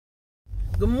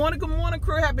Good morning,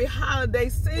 crew. Happy holiday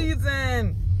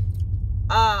season.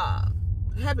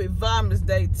 Happy Vlogmas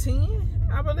Day 10,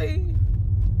 I believe.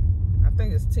 I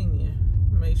think it's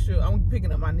 10. Make sure. I'm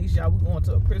picking up my niece, y'all. We're going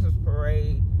to a Christmas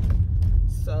parade.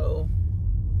 So,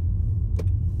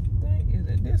 is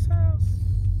it this house?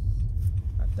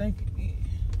 I think it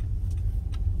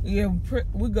is. Yeah,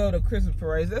 we go to Christmas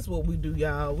parades. That's what we do,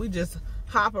 y'all. We just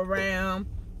hop around,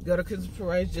 go to Christmas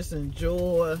parades, just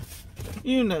enjoy.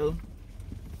 You know,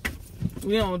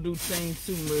 we don't do things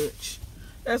too much.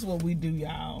 That's what we do,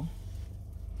 y'all.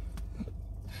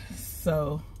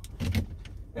 So,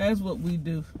 that's what we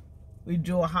do. We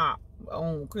enjoy hop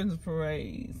on Christmas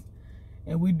parades.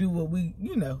 And we do what we,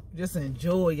 you know, just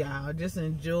enjoy, y'all. Just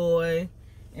enjoy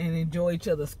and enjoy each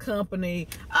other's company.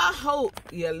 I hope,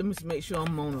 yeah, let me make sure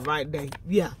I'm on the right day.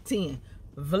 Yeah, 10.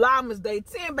 Vlogmas Day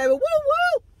 10, baby. Woo,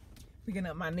 woo! Picking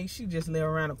up my niece. She just live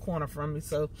around the corner from me.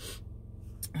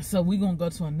 So we gonna go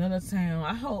to another town.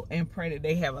 I hope and pray that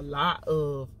they have a lot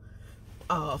of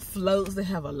floats. They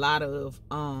have a lot of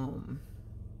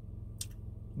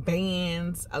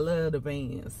bands. I love the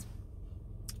bands.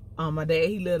 My dad,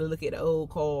 he loved to look at the old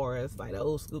cars, like the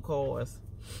old school cars.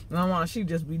 My mom, she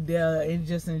just be there and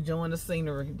just enjoying the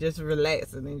scenery, just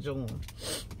relaxing, enjoying.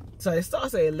 So it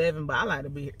starts at 11, but I like to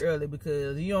be early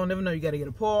because you don't never know. You got to get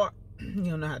a park.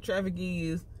 You don't know how traffic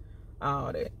is,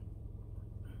 all that.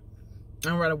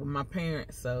 I'm right up with my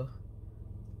parents, so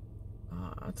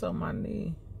I told my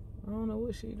niece, I don't know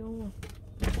what she doing.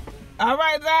 All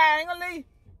right, Zai, I ain't gonna leave.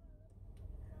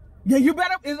 Yeah, you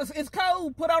better. It's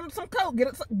cold. Put on some coat.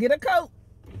 Get a coat.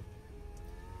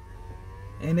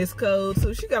 And it's cold,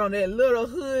 so she got on that little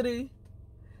hoodie.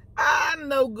 I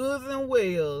know goods and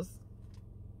wells.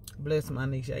 Bless my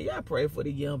niece. Y'all pray for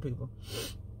the young people.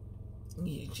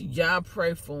 Y'all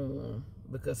pray for them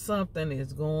because something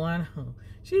is going on.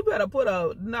 She better put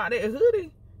not that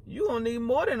hoodie. You gonna need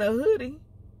more than a hoodie.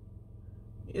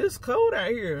 It's cold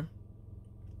out here.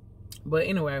 But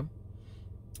anyway.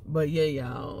 But yeah,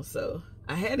 y'all. So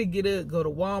I had to go to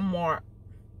Walmart,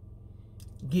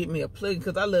 get me a plug-in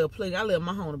because I love plug-in. I love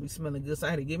my home to be smelling good. So I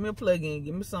had to get me a plug-in,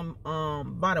 get me some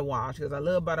body wash because I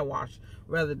love body wash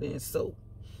rather than soap.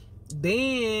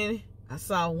 Then I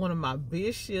saw one of my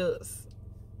bishops.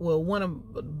 Well,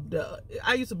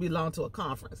 I used to belong to a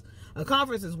conference. A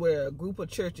conference is where a group of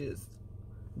churches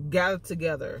gather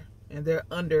together and they're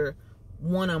under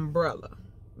one umbrella.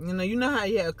 You know how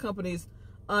you have companies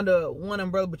under one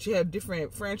umbrella, but you have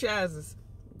different franchises.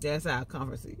 That's how a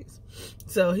conference is.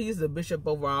 So he's the bishop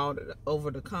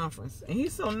over the conference, and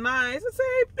he's so nice. I say,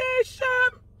 hey,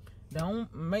 Bishop,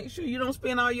 don't make sure you don't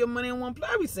spend all your money in one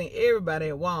place. I be seeing everybody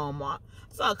at Walmart.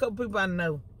 I saw a couple people I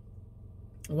know.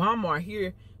 Walmart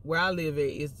here where I live at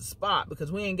is the spot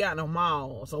because we ain't got no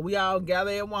mall, so we all gather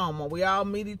at Walmart. We all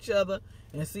meet each other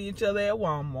and see each other at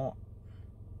Walmart.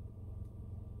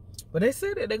 But they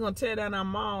said that they're gonna tear down our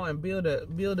mall and build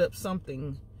up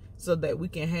something so that we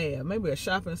can have maybe a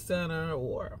shopping center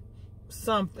or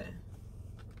something.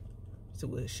 See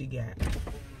what she got.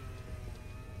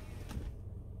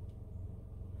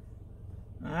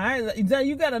 All right,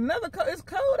 you got another coat. It's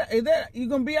cold. Is that you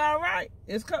gonna be all right?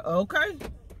 It's cold. Okay.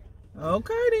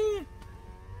 Okay then.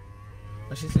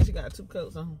 But she said she got 2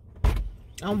 coats on.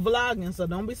 I'm vlogging, so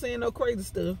don't be saying no crazy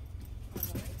stuff.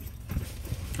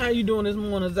 How you doing this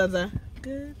morning, Zaza?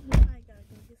 Good. I gotta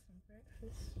go get some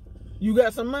breakfast. You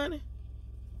got some money?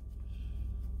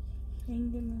 I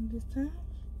ain't getting none this time.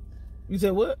 You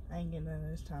said what? I ain't getting none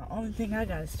this time. Only thing I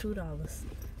got is $2.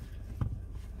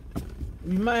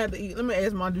 You might have to eat. Let me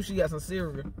ask Mom, do she got some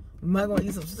cereal? We might gonna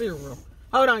eat some cereal.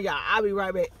 Hold on, y'all. I'll be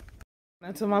right back.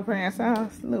 Now to my parents'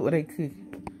 house. Look what they cook.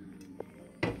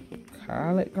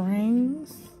 Collard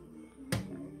greens.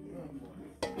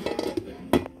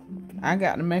 I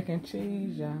got the mac and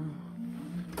cheese, y'all.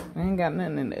 I ain't got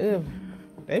nothing in the oven.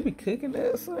 They be cooking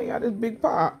that, so they got this big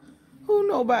pot. Who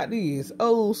know about these?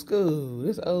 Old school.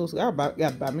 This old school. I got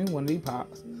to buy me one of these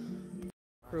pots.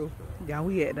 Crew, y'all,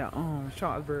 we at the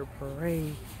Sharpsburg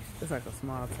parade. It's like a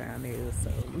small town there,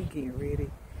 so we getting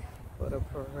ready for the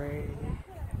parade.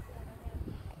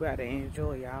 We got to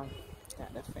enjoy, y'all.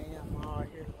 Got the fam all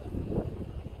here.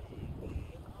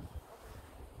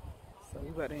 So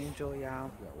you better enjoy,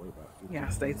 y'all. Yeah,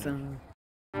 stay tuned.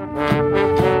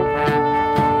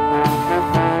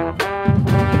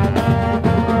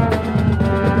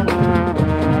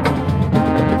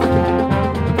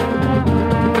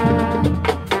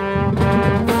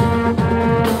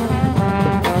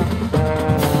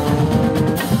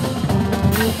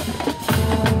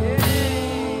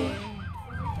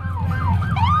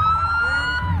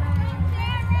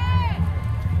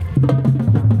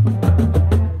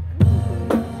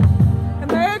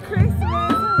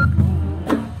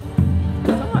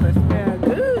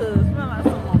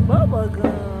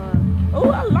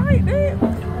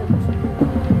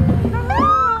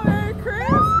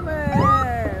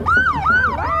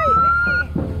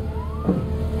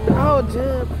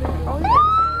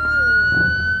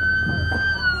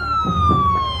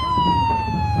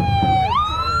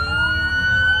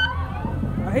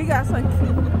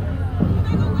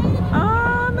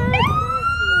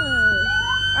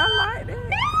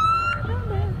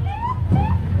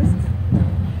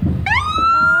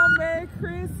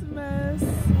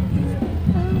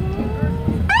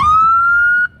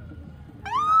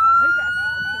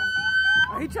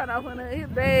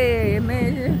 Dang,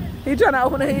 nigga. He trying to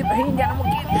open it. He ain't got no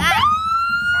more candy.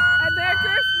 Merry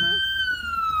Christmas.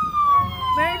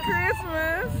 Merry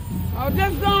Christmas. Oh,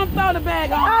 just don't throw the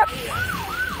bag on.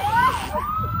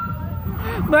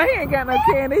 But he ain't got no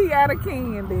candy. He out of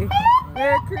candy.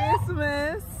 Merry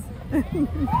Christmas.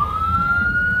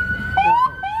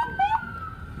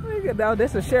 Look at that.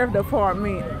 That's the sheriff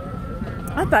department.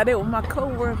 I thought they were my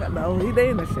co-worker though. They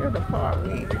in the sheriff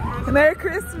department. Merry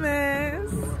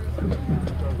Christmas.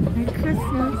 Merry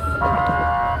Christmas.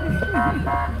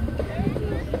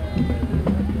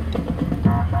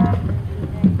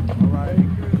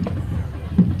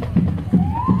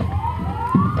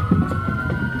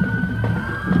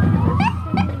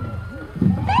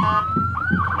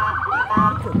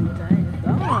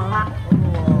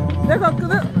 They're gonna do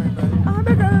it. Oh,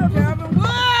 they're gonna Calvin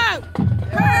Wood.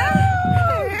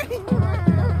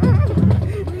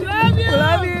 Love you.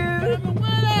 Love you.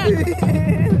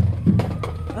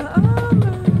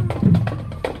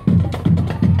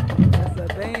 That's a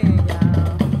thing,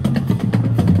 y'all.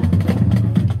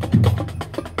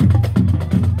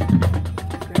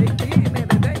 Great getting it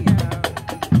today, y'all.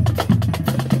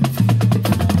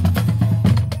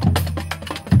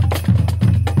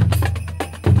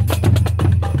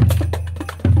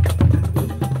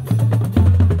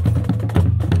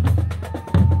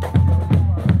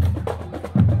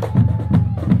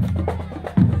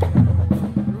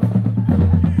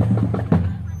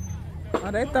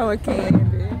 They throwing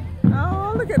candy.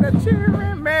 Oh, look at the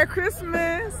children. Merry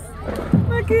Christmas.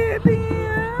 Look at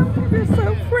them. They're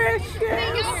so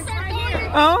precious.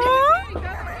 Oh.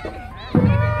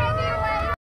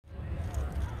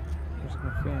 Just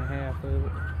gonna film half of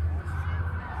it.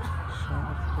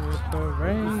 Shot the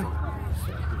rain.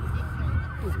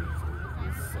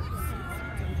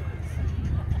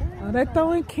 Oh, they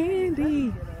throwing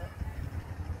candy.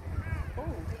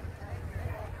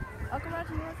 Uncle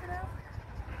Roger, you want to sit down?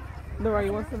 Laura,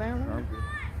 you want to sit down?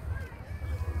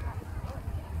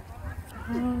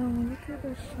 Oh, look at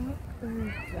the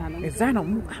shotgun. Is that on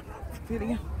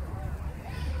video?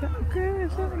 Shotgun,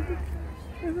 shotgun.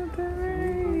 Isn't that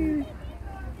right?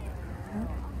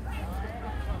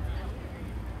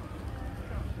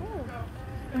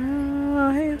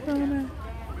 Oh, hey, Sona.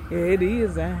 Yeah, it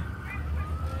is,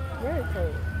 Very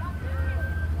cold.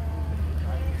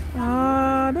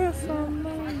 Oh, that's so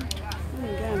nice.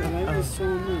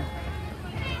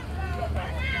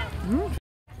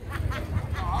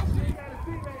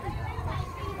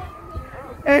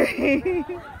 Hey.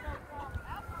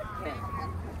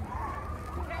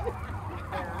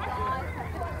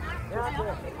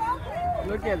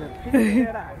 Look at it.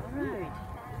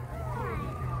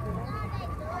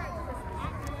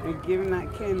 And giving that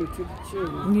candy to the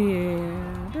children.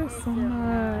 Yeah, that's so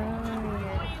nice.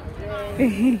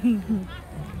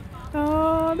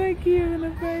 Oh, they're giving the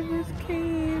babies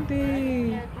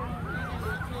candy.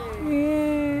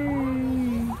 Yeah.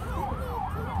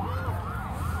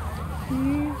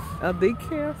 Oh, be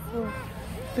careful.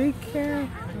 Be careful.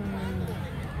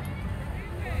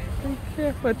 Be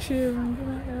careful, children. Get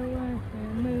out that way.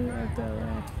 Move out that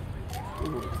way.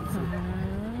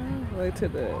 Wait till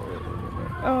the...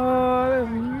 Oh,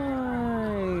 that's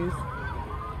nice.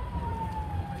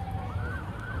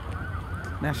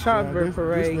 Now, Sharpsburg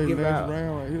Parade give out,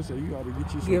 right here, so you gotta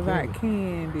get you some give candy. out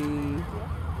candy.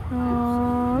 Oh,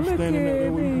 look at standing up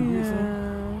there where you can get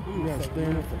them. You gotta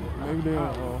stand up. Maybe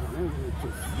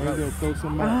they'll throw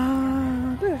some out.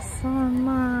 Oh, that's so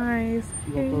nice.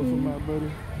 You gonna throw some out,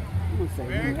 buddy?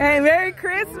 Hey, Merry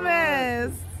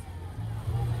Christmas.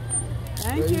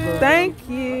 Thank you. Thank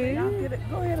you.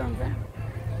 Go ahead on that.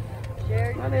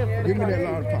 Give me that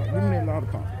lollipop. Give me that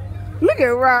lollipop. Look at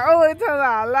Rob. Oh, it's a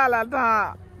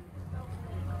lollipop.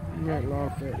 Give me that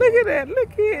lollipop. Look at that.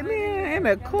 Look at them in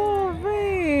a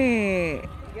Corvette. You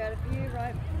got a few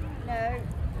right? No.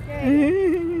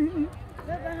 Katie, look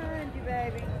behind you,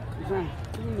 baby.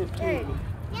 Katie,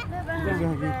 look behind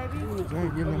you, baby.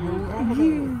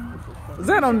 Is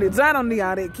that on the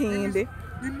all that candy?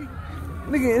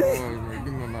 Look at it.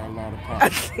 Give me that lollipop.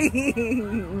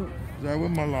 Zach,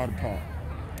 where's my lollipop?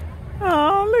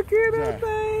 Oh, look at that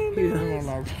Where's thing.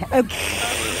 my lollipop?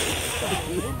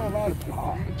 Where's my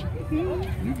lollipop?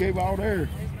 You gave all there.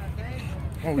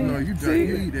 Oh no, you don't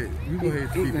need it. You go ahead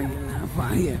and keep it.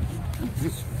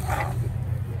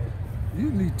 You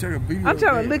need to take a video. I'm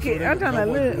trying to look at. I'm trying to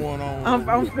look.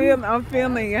 I'm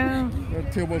filming, y'all.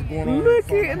 Let's tell what's going on.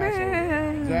 Look at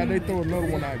that. Zach, they throw another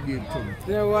one out and give it to me.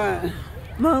 You know what?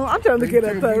 No, I'm trying to look at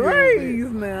that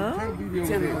raise now. Take a video of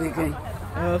that.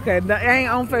 Okay, I ain't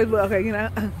on Facebook. Okay, you know.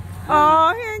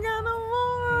 Oh, he ain't got no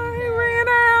more. He ran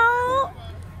out.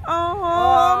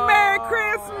 Oh, Merry Christmas.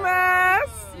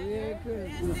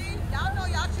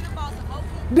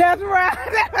 That's right.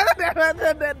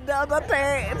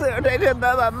 They just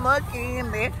another monkey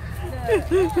in there.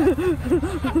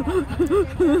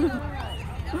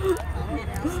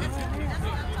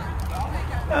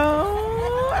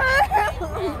 Oh.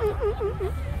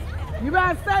 You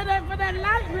better say that for that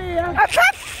light bill.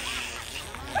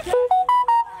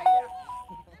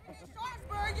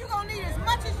 You gonna need as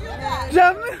much as you got.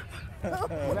 Justin.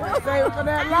 You better say it for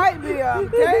that light bill, I'm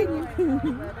telling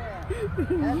you.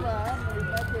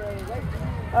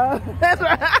 That's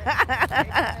right.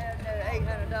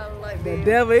 The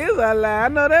devil is a lie. I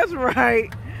know that's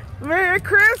right. Merry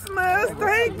Christmas.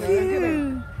 Thank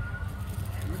you.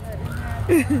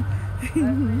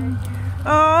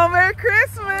 Oh, Merry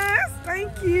Christmas.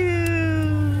 Thank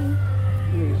you.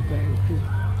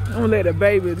 I'm gonna let the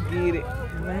babies get it.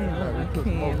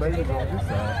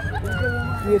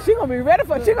 Yeah, she gonna be ready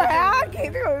for it. She gonna have she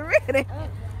gonna be ready.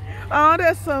 Oh,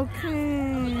 that's so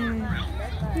cute.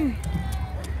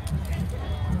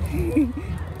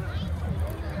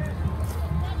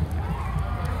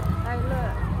 Hey,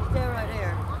 look. Stay right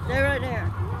there. Stay right there.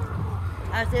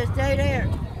 I said stay there.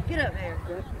 Get up there.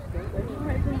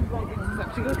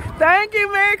 Thank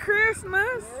you, Merry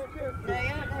Christmas. Stay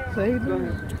out there. Stay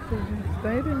there.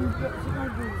 Stay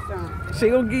there. She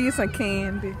gonna give you some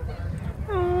candy.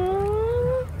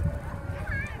 Aww.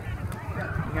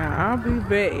 Yeah, I'll be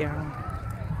back, y'all.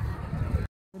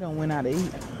 We done went out to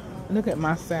eat. Look at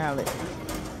my salad.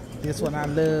 This one I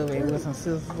love. It with some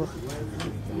sizzle.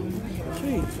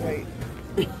 Wait.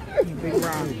 Big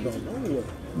round.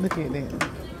 Look at that.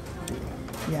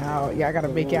 Y'all gotta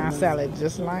make y'all salad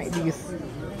just like this.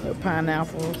 The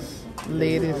pineapples,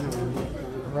 lettuce,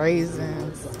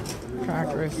 raisins,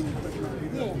 crackers,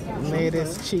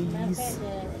 lettuce, cheese,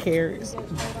 carrots.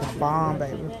 It's bomb,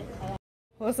 baby.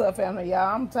 What's up, family?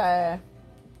 Y'all, I'm tired.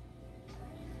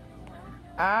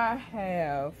 I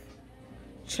have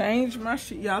changed my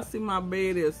sheet. Y'all see my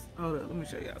bed is, hold up, let me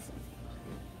show y'all something.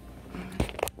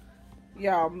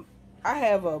 Y'all, I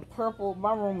have a purple,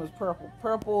 my room is purple.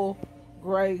 Purple,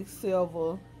 gray,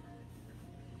 silver.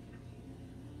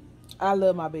 I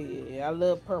love my bed. I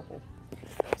love purple.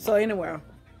 So anyway,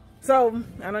 so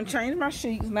I done changed my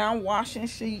sheets. Now I'm washing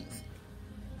sheets,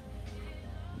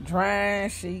 drying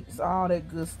sheets, all that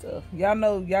good stuff. Y'all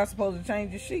know y'all supposed to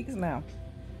change your sheets now.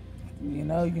 You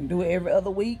know, you can do it every other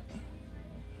week,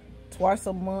 twice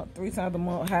a month, 3 times a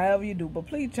month, however you do. But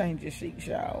please change your sheets,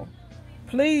 y'all.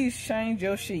 Please change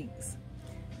your sheets.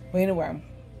 But anyway,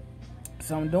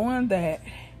 so I'm doing that.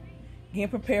 Getting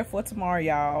prepared for tomorrow,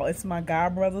 y'all. It's my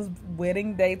god brother's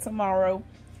wedding day tomorrow.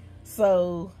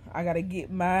 So I gotta get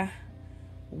my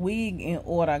wig in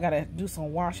order. I gotta do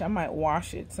some wash. I might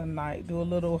wash it tonight. Do a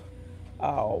little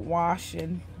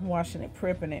washing it,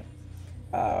 prepping it,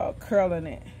 curling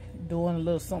it, doing a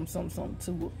little something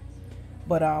to it.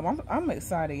 But I'm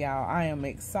excited, y'all. I am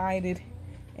excited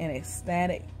and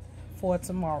ecstatic for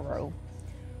tomorrow.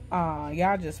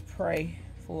 Y'all just pray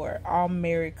for all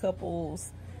married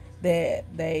couples that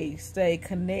they stay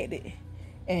connected,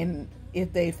 and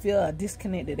if they feel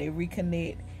disconnected, they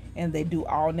reconnect, and they do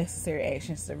all necessary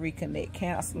actions to reconnect,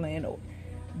 counseling, or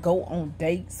go on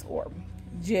dates, or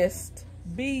just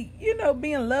be, you know,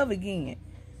 be in love again.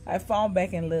 I fall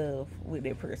back in love with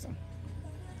that person.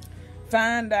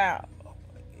 Find out,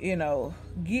 you know,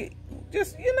 get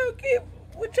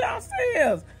with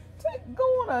yourselves. Go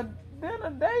on a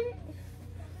dinner date,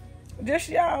 just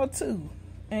y'all two,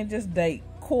 and just date,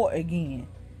 court again,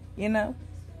 you know.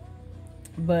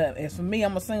 But as for me,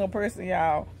 I'm a single person,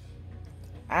 y'all.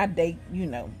 I date, you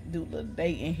know, do a little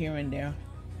dating here and there.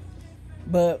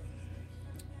 But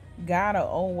God will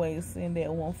always send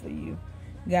that one for you.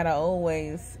 God will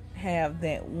always have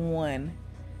that one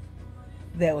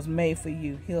that was made for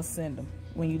you. He'll send them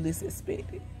when you least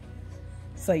expect it.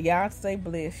 So y'all stay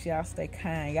blessed. Y'all stay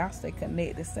kind. Y'all stay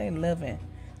connected. Stay loving.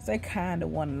 Stay kind to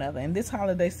one another. And this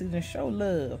holiday season, show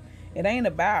love. It ain't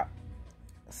about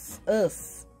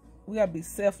us. We gotta be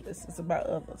selfless. It's about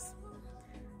others.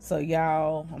 So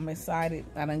y'all, I'm excited.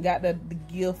 I done got the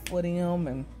gift for them,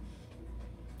 and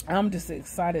I'm just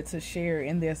excited to share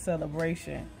in their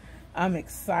celebration. I'm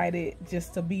excited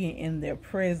just to be in their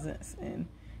presence and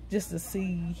just to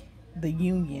see the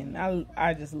union.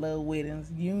 I just love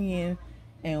weddings. Union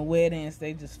and weddings,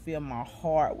 they just fill my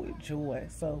heart with joy.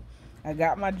 So I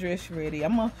got my dress ready.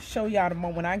 I'm gonna show y'all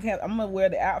tomorrow when I'm gonna wear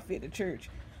the outfit to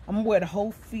church. I'm gonna wear the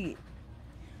whole fit.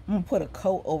 I'm gonna put a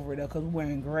coat over it though, because we're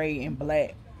wearing gray and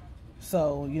black.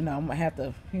 So, you know, I'm gonna have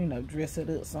to, you know, dress it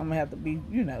up. So I'm gonna have to be,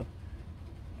 you know,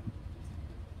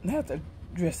 I have to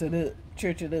dress it up,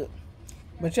 church it up.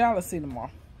 But y'all will see tomorrow.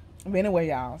 But anyway,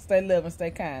 y'all, stay loving, stay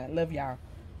kind. Love y'all.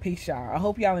 Peace, y'all. I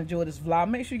hope y'all enjoyed this vlog.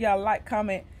 Make sure y'all like,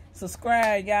 comment,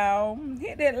 subscribe, y'all.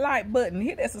 Hit that like button.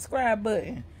 Hit that subscribe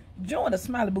button. Join the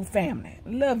Smiley Boo family.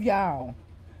 Love y'all.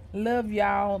 Love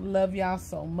y'all. Love y'all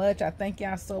so much. I thank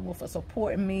y'all so much for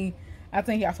supporting me. I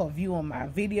thank y'all for viewing my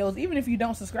videos. Even if you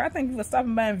don't subscribe, thank you for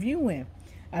stopping by and viewing.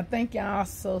 I thank y'all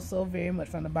so very much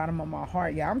from the bottom of my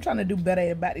heart, y'all. I'm trying to do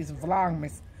better about these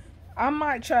Vlogmas. I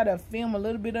might try to film a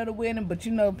little bit of the wedding, but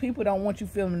you know, people don't want you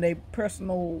filming their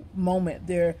personal moment,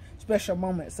 their special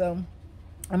moment. So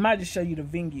I might just show you the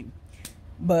venue,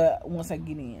 but once I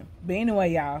get in. But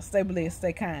anyway, y'all, stay blessed,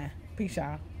 stay kind. Peace,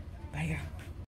 y'all. Bye, y'all.